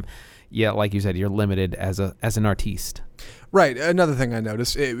same time, yeah, like you said, you're limited as an artiste. Right. Another thing I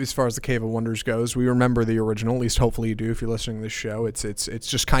noticed, as far as the Cave of Wonders goes, we remember the original. At least, hopefully, you do if you're listening to this show. It's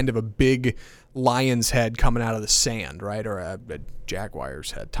just kind of a big lion's head coming out of the sand, right, or a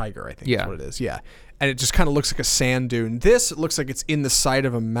jaguar's head, tiger, I think is what it is. Yeah, and it just kind of looks like a sand dune. This looks like it's in the side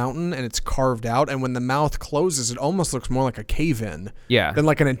of a mountain and it's carved out. And when the mouth closes, it almost looks more like a cave-in, than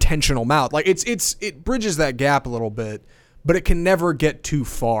like an intentional mouth. Like it bridges that gap a little bit. But it can never get too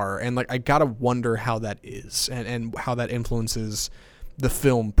far, and like I gotta wonder how that is, and how that influences the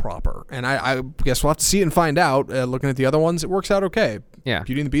film proper. And I guess we'll have to see it and find out. Looking at the other ones, it works out okay. Yeah,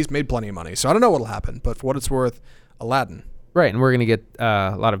 Beauty and the Beast made plenty of money, so I don't know what'll happen. But for what it's worth, Aladdin. Right, and we're gonna get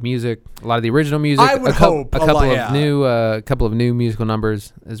a lot of music, a lot of the original music. I would hope a couple of new musical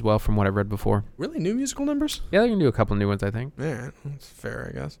numbers as well, from what I've read before. Really, new musical numbers? Yeah, they're gonna do a couple of new ones, I think. Yeah, that's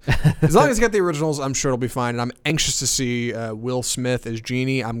fair, I guess. As long as you get the originals, I'm sure it'll be fine. And I'm anxious to see Will Smith as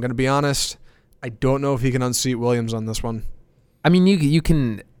Genie. I'm gonna be honest, I don't know if he can unseat Williams on this one. I mean, you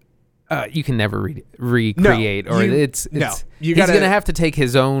can never recreate, he's gonna have to take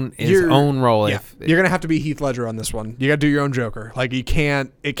his own role. Yeah, you're gonna have to be Heath Ledger on this one. You gotta do your own Joker. Like it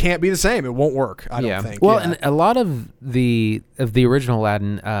can't be the same. It won't work. I don't think. Well, and a lot of the original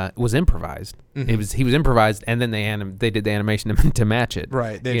Aladdin was improvised. Mm-hmm. He was improvised, and then they did the animation to match it.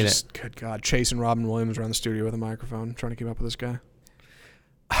 Right. They good God, chasing Robin Williams around the studio with a microphone, trying to keep up with this guy.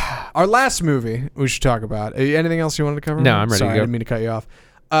 Our last movie we should talk about. Anything else you wanted to cover? No, I'm ready to go. I didn't mean to cut you off.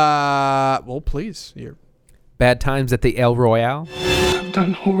 Well, please. Bad Times at the El Royale. I've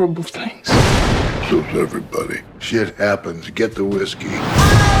done horrible things. So's everybody. Shit happens. Get the whiskey.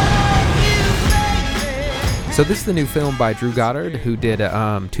 So this is the new film by Drew Goddard, who did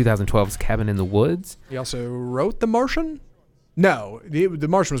 2012's Cabin in the Woods. He also wrote The Martian? No, The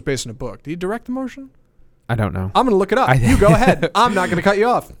Martian was based on a book. Did he direct The Martian? I don't know. I'm going to look it up. You go ahead. I'm not going to cut you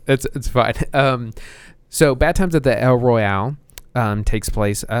off. It's fine. So Bad Times at the El Royale takes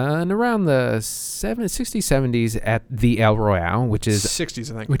place in around the 60s, 70s at the El Royale, which is 60s,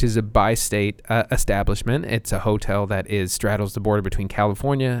 I think, which is a bi-state establishment. It's a hotel that straddles the border between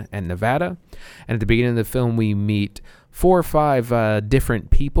California and Nevada. And at the beginning of the film, we meet 4 or 5 different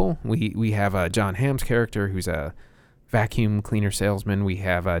people. We have John Hamm's character, who's a vacuum cleaner salesman. We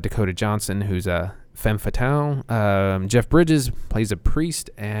have Dakota Johnson, who's a femme fatale. Jeff Bridges plays a priest,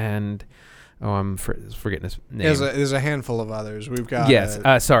 and I'm forgetting his name. There's a handful of others. We've got... Yes.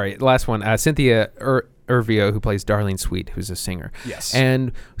 Sorry. Last one. Cynthia Ervio, who plays Darlene Sweet, who's a singer. Yes.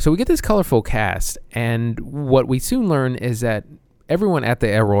 And so we get this colorful cast, and what we soon learn is that everyone at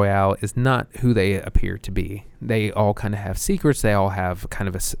the El Royale is not who they appear to be. They all kind of have secrets. They all have kind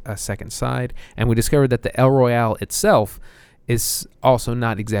of a second side. And we discovered that the El Royale itself is also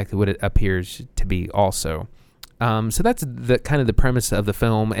not exactly what it appears to be also. So that's the kind of the premise of the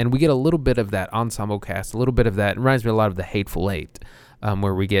film, and we get a little bit of that ensemble cast, a little bit of that. It reminds me a lot of The Hateful Eight,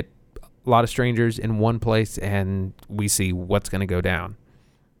 where we get a lot of strangers in one place, and we see what's going to go down.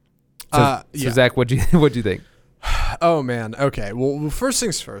 So Zach, what'd you think? Oh, man. Okay. Well, first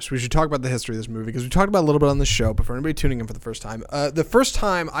things first, we should talk about the history of this movie, because we talked about it a little bit on the show, but for anybody tuning in for the first time, the first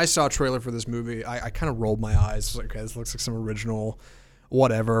time I saw a trailer for this movie, I kind of rolled my eyes. I was like, okay, this looks like some original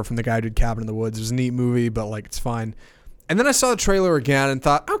whatever from the guy who did Cabin in the Woods. It was a neat movie, but like it's fine. And then I saw the trailer again and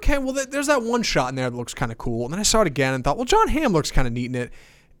thought, okay, well, there's that one shot in there that looks kind of cool. And then I saw it again and thought, well, John Hamm looks kind of neat in it.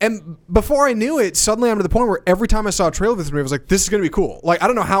 And before I knew it, suddenly I'm to the point where every time I saw a trailer for this movie, I was like, this is going to be cool. Like, I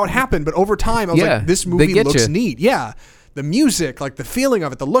don't know how it happened, but over time, I was like, this movie looks neat. Yeah. The music, like the feeling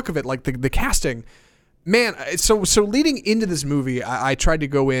of it, the look of it, like the casting. Man, so leading into this movie, I tried to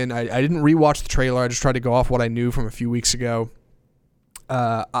go in. I didn't rewatch the trailer. I just tried to go off what I knew from a few weeks ago.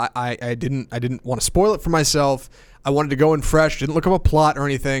 I didn't want to spoil it for myself. I wanted to go in fresh, didn't look up a plot or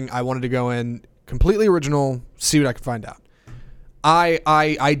anything. I wanted to go in completely original, see what I could find out.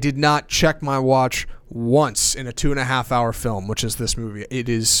 I did not check my watch once in a 2.5-hour film, which is this movie. It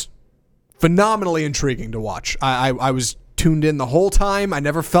is phenomenally intriguing to watch. I was tuned in the whole time. I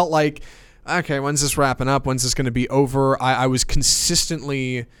never felt like, okay, when's this wrapping up? When's this going to be over? I was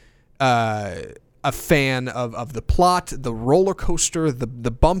consistently a fan of the plot, the roller coaster,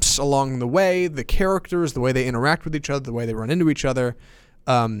 the bumps along the way, the characters, the way they interact with each other, the way they run into each other.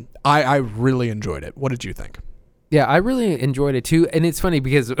 I really enjoyed it. What did you think? Yeah, I really enjoyed it too. And it's funny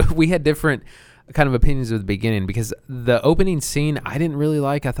because we had different kind of opinions at the beginning, because the opening scene I didn't really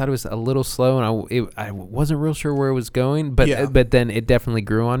like. I thought it was a little slow, and I wasn't real sure where it was going, but then it definitely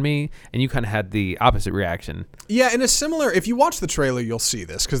grew on me, and you kind of had the opposite reaction. Yeah, and a similar, if you watch the trailer, you'll see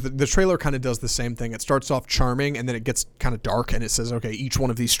this, because the trailer kind of does the same thing. It starts off charming, and then it gets kind of dark, and it says, okay, each one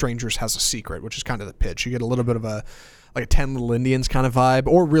of these strangers has a secret, which is kind of the pitch. You get a little bit of a like a 10 Little Indians kind of vibe,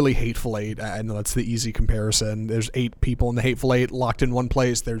 or really Hateful Eight. I know that's the easy comparison. There's 8 people in the Hateful Eight locked in one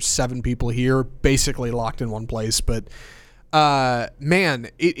place. There's 7 people here basically locked in one place. But man,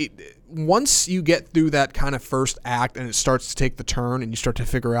 once you get through that kind of first act and it starts to take the turn and you start to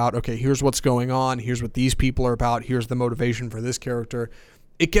figure out, okay, here's what's going on, here's what these people are about, here's the motivation for this character,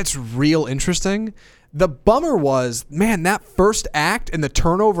 it gets real interesting. The bummer was, man, that first act and the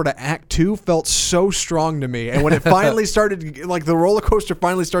turnover to act 2 felt so strong to me. And when it finally started, like the roller coaster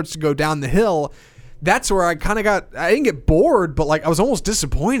finally starts to go down the hill, that's where I kind of I didn't get bored, but like I was almost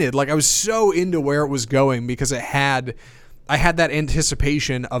disappointed. Like I was so into where it was going because I had that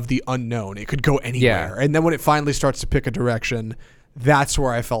anticipation of the unknown. It could go anywhere. Yeah. And then when it finally starts to pick a direction, that's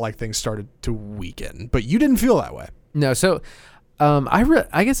where I felt like things started to weaken. But you didn't feel that way. No, so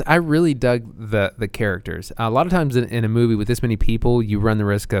I guess I really dug the characters. A lot of times in a movie with this many people, you run the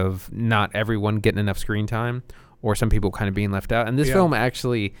risk of not everyone getting enough screen time or some people kind of being left out. And this film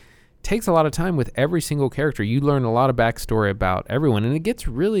actually takes a lot of time with every single character. You learn a lot of backstory about everyone, and it gets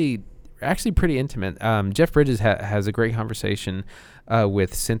really actually pretty intimate. Jeff Bridges has a great conversation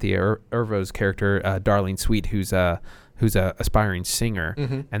with Cynthia Erivo's character, Darlene Sweet, who's a aspiring singer,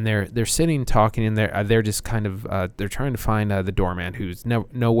 and they're sitting talking, and they're just kind of they're trying to find the doorman who's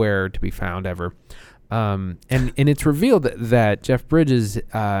nowhere to be found ever, and it's revealed that Jeff Bridges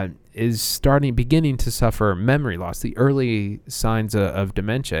is beginning to suffer memory loss, the early signs of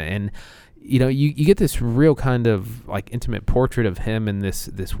dementia, and you get this real kind of like intimate portrait of him and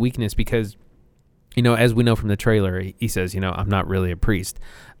this weakness because, as we know from the trailer, he says, I'm not really a priest.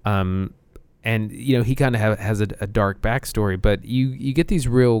 And, he kind of has a dark backstory, but you get these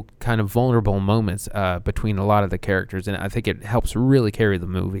real kind of vulnerable moments between a lot of the characters, and I think it helps really carry the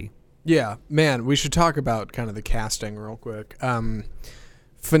movie. Yeah, man, we should talk about kind of the casting real quick.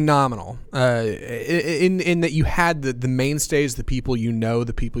 Phenomenal. In that you had the mainstays, the people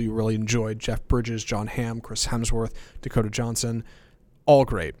the people you really enjoyed, Jeff Bridges, John Hamm, Chris Hemsworth, Dakota Johnson, all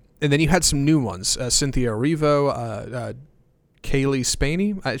great. And then you had some new ones, Cynthia Erivo, Kaylee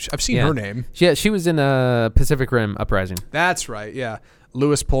Spaney. I've seen her name. Yeah, she was in Pacific Rim Uprising. That's right. Yeah,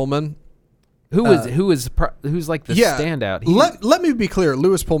 Lewis Pullman, who's like the standout. Let me be clear.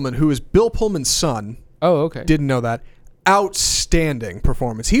 Lewis Pullman, who is Bill Pullman's son. Oh, okay. Didn't know that. Outstanding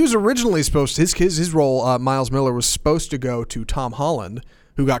performance. He was originally supposed to his role. Miles Miller was supposed to go to Tom Holland,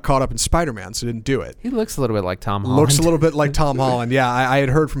 who got caught up in Spider-Man, so didn't do it. He looks a little bit like Tom Holland. Looks a little bit like Tom Holland. Yeah, I had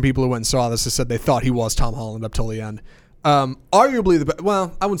heard from people who went and saw this that said they thought he was Tom Holland up till the end. Arguably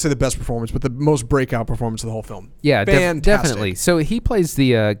I wouldn't say the best performance, but the most breakout performance of the whole film. Yeah, definitely. So he plays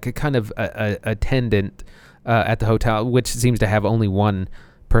the kind of attendant at the hotel, which seems to have only one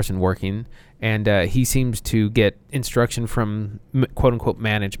person working, and he seems to get instruction from quote unquote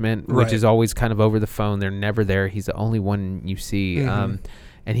management, which is always kind of over the phone. They're never there. He's the only one you see.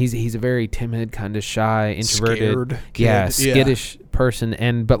 And he's a very timid, kind of shy, introverted, skittish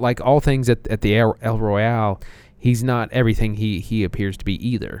person. But like all things at the El Royale, he's not everything he appears to be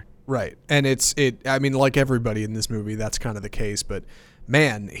either. Right. And I mean, like everybody in this movie, that's kind of the case. But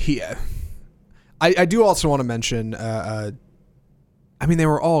man, I do also want to mention, I mean, they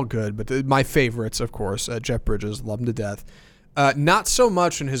were all good, but my favorites, of course, Jeff Bridges, love him to death. Not so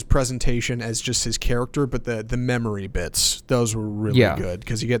much in his presentation as just his character, but the memory bits, those were really good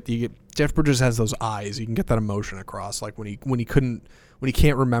because you get Jeff Bridges has those eyes. You can get that emotion across, like when he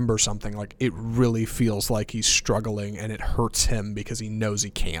can't remember something, like it really feels like he's struggling and it hurts him because he knows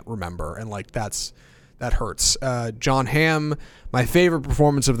he can't remember, and like that hurts. John Hamm, my favorite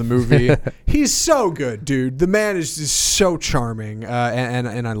performance of the movie. He's so good, dude. The man is just so charming,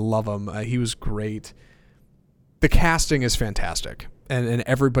 and I love him. He was great. The casting is fantastic, and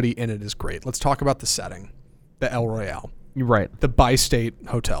everybody in it is great. Let's talk about the setting, the El Royale. Right. The Bi-State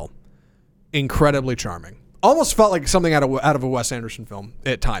Hotel. Incredibly charming. Almost felt like something out of a Wes Anderson film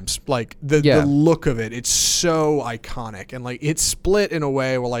at times. Like the look of it, it's so iconic, and like it's split in a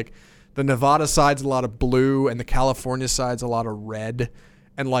way where like the Nevada side's a lot of blue and the California side's a lot of red,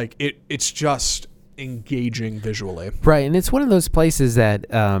 and like it's just engaging visually. Right, and it's one of those places that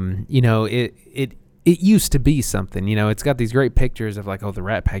it used to be something. It's got these great pictures of like, oh, the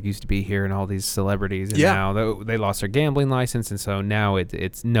Rat Pack used to be here and all these celebrities, and now they lost their gambling license, and so now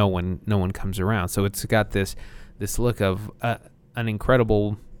it's no one comes around. So it's got this look of an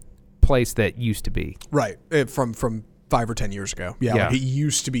incredible place that used to be. Right, from 5 or 10 years ago. Yeah. Like it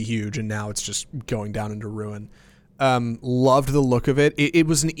used to be huge, and now it's just going down into ruin. Loved the look of it. It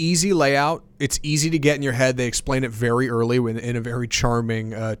was an easy layout. It's easy to get in your head. They explain it very early in a very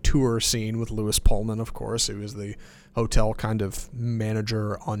charming tour scene with Lewis Pullman, of course. It was the hotel kind of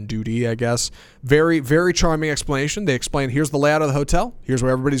manager on duty, I guess. Very, very charming explanation. They explain, here's the layout of the hotel. Here's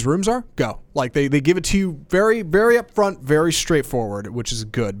where everybody's rooms are. Go. Like, they give it to you very, very upfront, very straightforward, which is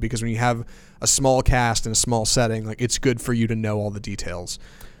good because when you have a small cast in a small setting, like, it's good for you to know all the details.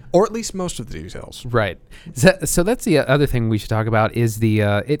 Or at least most of the details. Right. So that's the other thing we should talk about is the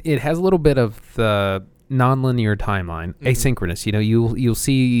it has a little bit of the nonlinear timeline, asynchronous. You know, you'll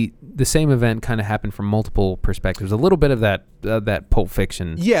see the same event kind of happen from multiple perspectives. A little bit of that Pulp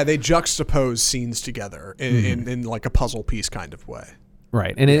Fiction. Yeah, they juxtapose scenes together in like a puzzle piece kind of way.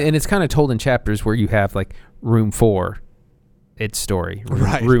 Right. And it's kind of told in chapters where you have like room 4, its story,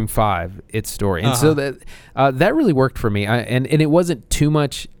 room 5, its story. And so that really worked for me. And it wasn't too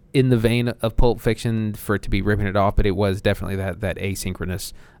much in the vein of Pulp Fiction for it to be ripping it off, but it was definitely that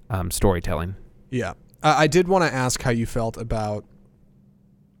asynchronous storytelling. Yeah. I did want to ask how you felt about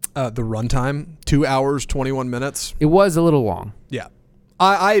the runtime, 2 hours, 21 minutes. It was a little long. Yeah.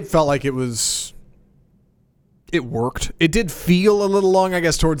 I felt like it worked. It did feel a little long, I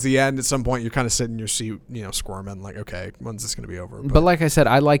guess, towards the end. At some point, you're kind of sitting in your seat, squirming, like, okay, when's this going to be over? But like I said,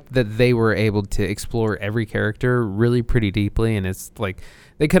 I liked that they were able to explore every character really pretty deeply, and it's like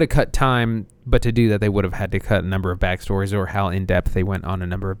they could have cut time, but to do that, they would have had to cut a number of backstories or how in-depth they went on a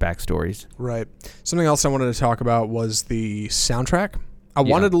number of backstories. Right. Something else I wanted to talk about was the soundtrack. I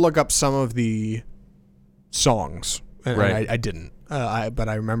wanted to look up some of the songs, and I didn't. But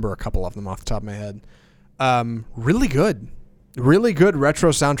I remember a couple of them off the top of my head. Really good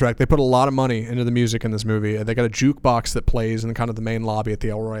retro soundtrack. They put a lot of money into the music in this movie. They got a jukebox that plays in kind of the main lobby at the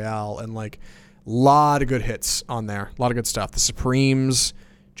El Royale, and like a lot of good hits on there. A lot of good stuff. The Supremes,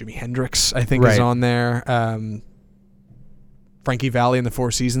 Jimi Hendrix, I think, is on there. Frankie Valli and the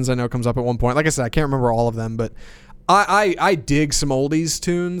Four Seasons, I know, comes up at one point. Like I said, I can't remember all of them, but I dig some oldies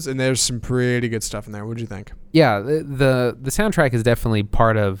tunes, and there's some pretty good stuff in there. What'd you think? Yeah, the soundtrack is definitely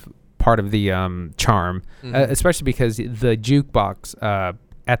part of the charm, especially because the jukebox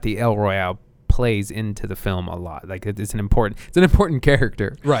at the El Royale plays into the film a lot. Like it's an important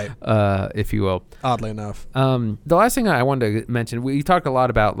character, right? If you will. Oddly enough, the last thing I wanted to mention, we talked a lot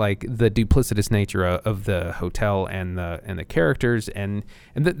about like the duplicitous nature of the hotel and the characters, and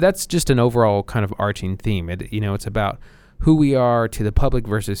that's just an overall kind of arching theme. It's about who we are to the public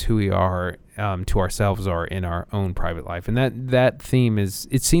versus who we are to ourselves or in our own private life, and that theme it's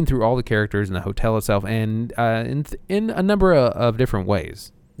seen through all the characters in the hotel itself, and in a number of different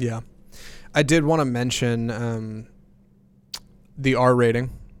ways. Yeah, I did want to mention the R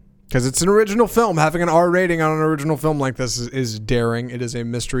rating because it's an original film. Having an R rating on an original film like this is daring. It is a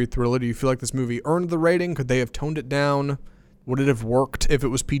mystery thriller. Do you feel like this movie earned the rating? Could they have toned it down? Would it have worked if it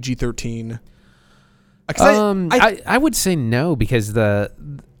was PG-13? I would say no, because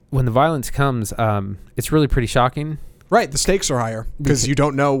when the violence comes, it's really pretty shocking. Right, the stakes are higher because you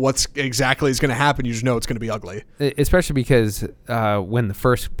don't know what's exactly is going to happen. You just know it's going to be ugly. Especially because when the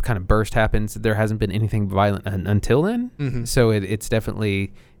first kind of burst happens, there hasn't been anything violent until then. Mm-hmm. So it's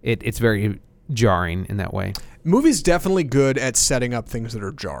definitely it's very jarring in that way. Movie's definitely good at setting up things that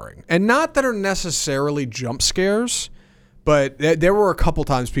are jarring, and not that are necessarily jump scares, but there were a couple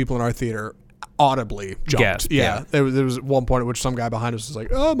times people in our theater audibly jumped. Yeah. There was one point at which some guy behind us was like,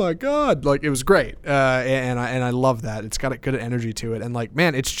 "Oh my god!" Like, it was great, and I love that. It's got a good energy to it, and like,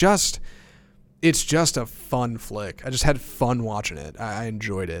 man, it's just a fun flick. I just had fun watching it. I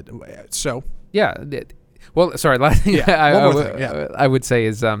enjoyed it. So yeah. Well, sorry. Last thing I would say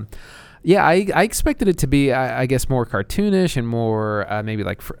is, I expected it to be, I guess, more cartoonish and more maybe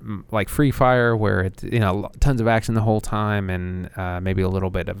like Free Fire, where it's tons of action the whole time and maybe a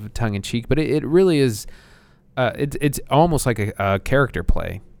little bit of tongue in cheek. But it really is. It's almost like a character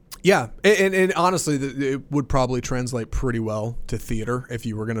play. Yeah, and honestly, it would probably translate pretty well to theater if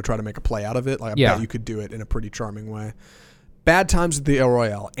you were going to try to make a play out of it. Like, I bet you could do it in a pretty charming way. Bad Times at the El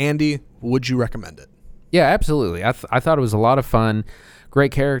Royale. Andy, would you recommend it? Yeah, absolutely. I thought it was a lot of fun.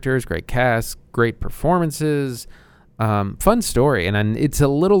 Great characters, great cast, great performances, fun story. And it's a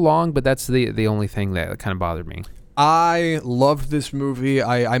little long, but that's the only thing that kind of bothered me. I loved this movie.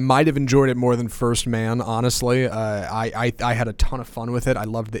 I might have enjoyed it more than First Man, honestly. I had a ton of fun with it. I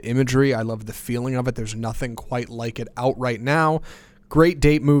loved the imagery. I loved the feeling of it. There's nothing quite like it out right now. Great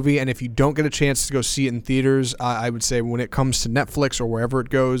date movie, and if you don't get a chance to go see it in theaters, I would say when it comes to Netflix or wherever it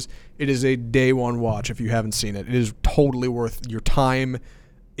goes, it is a day one watch if you haven't seen it. It is totally worth your time,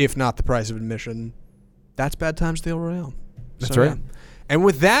 if not the price of admission. That's Bad Times at the El Royale. That's right. Yeah. And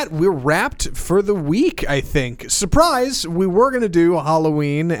with that, we're wrapped for the week, I think. Surprise, we were going to do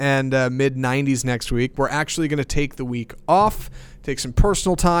Halloween and mid-90s next week. We're actually going to take the week off, take some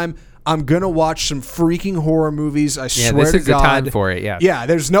personal time. I'm going to watch some freaking horror movies. I swear to God. This is the time for it, yeah. Yeah,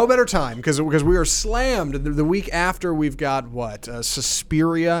 there's no better time because we are slammed. The week after, we've got,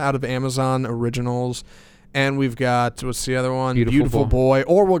 Suspiria out of Amazon Originals. And we've got, what's the other one? Beautiful Boy.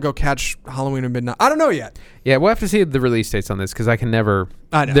 Or we'll go catch Halloween at midnight. I don't know yet. Yeah, we'll have to see the release dates on this because I know.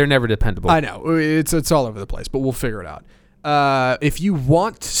 They're never dependable. I know. It's all over the place, but we'll figure it out. If you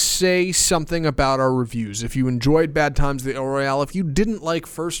want to say something about our reviews, if you enjoyed Bad Times at the El Royale, if you didn't like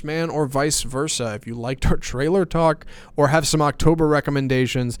First Man or vice versa, if you liked our trailer talk or have some October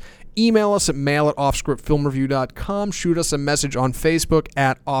recommendations, email us at mail@offscriptfilmreview.com. Shoot us a message on Facebook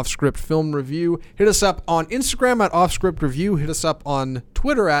at offscriptfilmreview. Hit us up on Instagram at offscriptreview. Hit us up on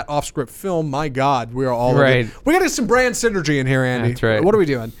Twitter at offscriptfilm. My God, we are all right. We got to get some brand synergy in here, Andy. That's right. What are we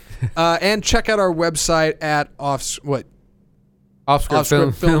doing? And check out our website at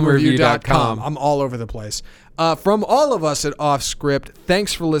offscriptfilmreview.com. I'm all over the place. From all of us at Offscript,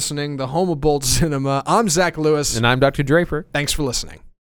 thanks for listening. The home of bold cinema. I'm Zach Lewis. And I'm Dr. Draper. Thanks for listening.